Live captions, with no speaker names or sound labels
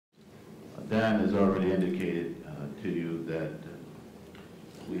Dan has already indicated to you that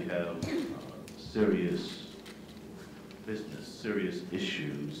we have serious business, serious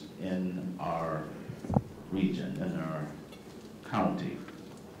issues in our region, in our county.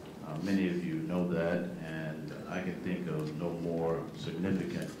 Many of you know that, and I can think of no more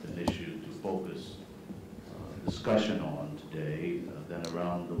significant an issue to focus discussion on today than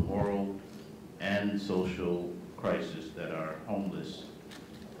around the moral and social crisis that our homeless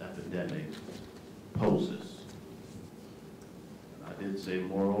epidemic poses. I did say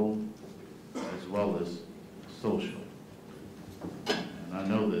moral as well as social. And I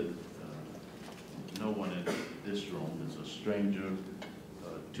know that no one in this room is a stranger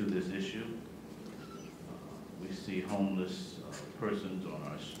to this issue. We see homeless persons on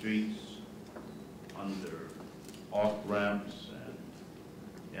our streets, under off-ramps,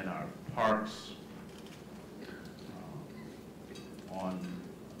 and in our parks, on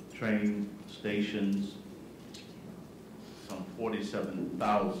train stations. Some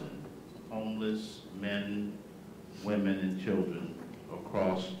 47,000 homeless men, women, and children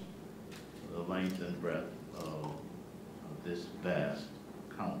across the length and breadth of this vast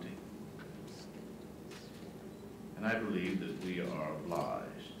county. And I believe that we are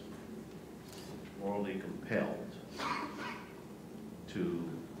obliged, morally compelled, to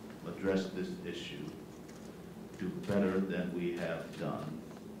address this issue, do better than we have done,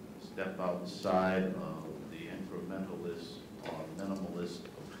 step outside of the incrementalist or minimalist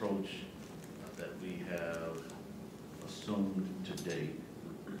approach that we have assumed to date,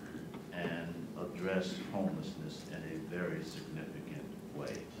 and address homelessness in a very significant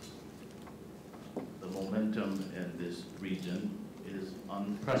way. The momentum in this region is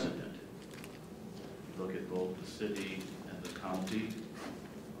unprecedented. Look at both the city and the county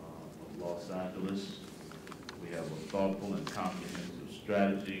of Los Angeles. We have a thoughtful and comprehensive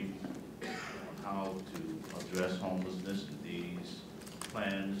strategy on how to address homelessness. These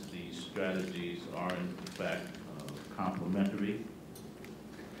plans, these strategies are in fact complementary.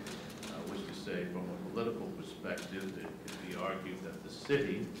 I wish to say from a political perspective, it could be argued that the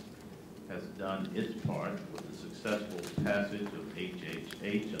city has done its part with the successful passage of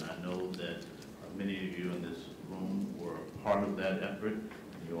HHH, and I know that many of you in this room were a part of that effort.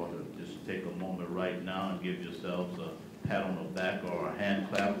 You ought to just take a moment right now and give yourselves a pat on the back or a hand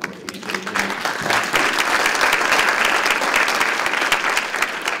clap for HHH.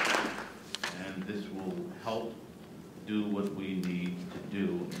 And this will help do what we need to do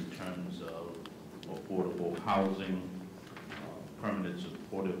in terms of affordable housing, permanent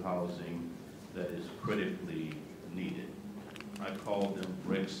supportive housing that is critically needed. I call them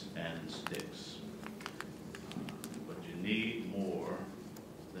bricks and sticks. But you need more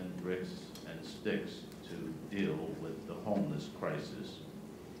than bricks and sticks to deal with the homeless crisis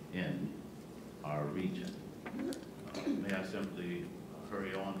in our region. May I simply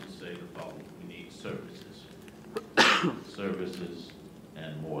hurry on to say the following. We need services. Services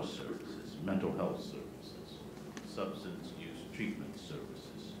and more services. Mental health services, substance use treatment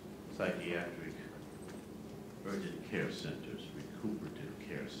services, psychiatric urgent care centers, recuperative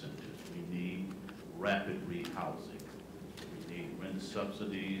care centers. We need rapid rehousing. We need rent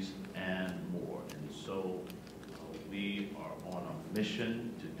subsidies and more. And so we are on a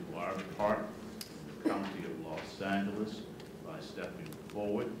mission to do our part in the County of Los Angeles by stepping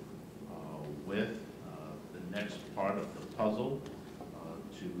forward with the next part of the puzzle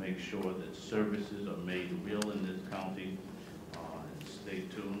to make sure that services are made real in this county. And stay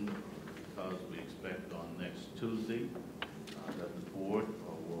tuned, because we expect on next Tuesday that the board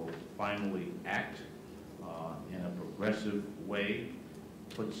will finally act in a progressive way,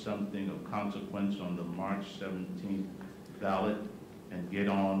 put something of consequence on the March 17th ballot, and get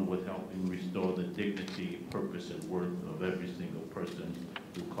on with helping restore the dignity, purpose, and worth of every single person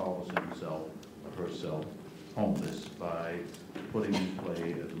who calls himself or herself homeless, by putting in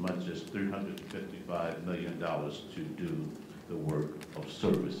play as much as $355 million to do the work of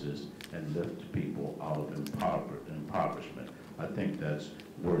services and lift people out of impoverishment. I think that's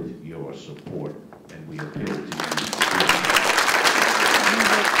worth your support, and we appeal to you.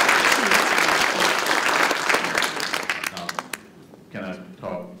 Now, can I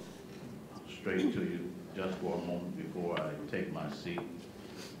talk straight to you just for a moment before I take my seat?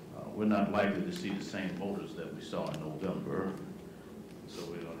 We're not likely to see the same voters that we saw in November, so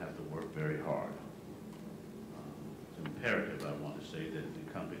we don't have to work very hard. It's imperative, I want to say, that we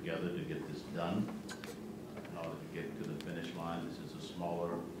come together to get this done. In order to get to the finish line, this is a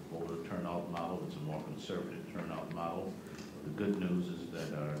smaller voter turnout model. It's a more conservative turnout model. The good news is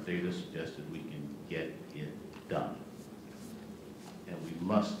that our data suggested we can get it done. And we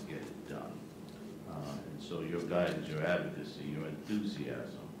must get it done. so your guidance, your advocacy, your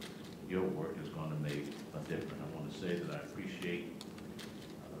enthusiasm, your work is going to make a difference. I want to say that I appreciate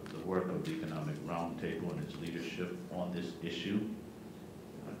the work of the Economic Roundtable and its leadership on this issue.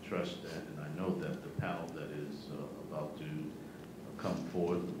 I trust that, and I know that the panel that is about to come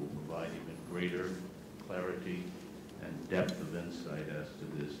forward will provide even greater clarity and depth of insight as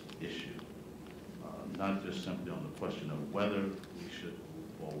to this issue. Not just simply on the question of whether we should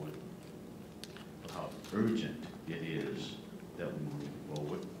move forward, but how urgent it is that we move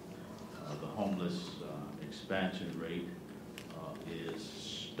forward. The homeless expansion rate is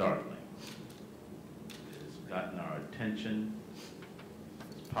startling. It has gotten our attention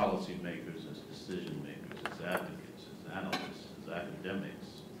as policymakers, as decision makers, as advocates, as analysts, as academics,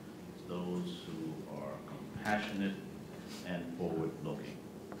 as those who are compassionate and forward-looking.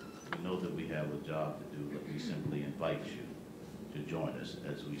 We know that we have a job to do, but we simply invite you to join us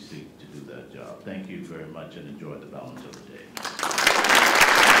as we seek to do that job. Thank you very much and enjoy the balance of the day.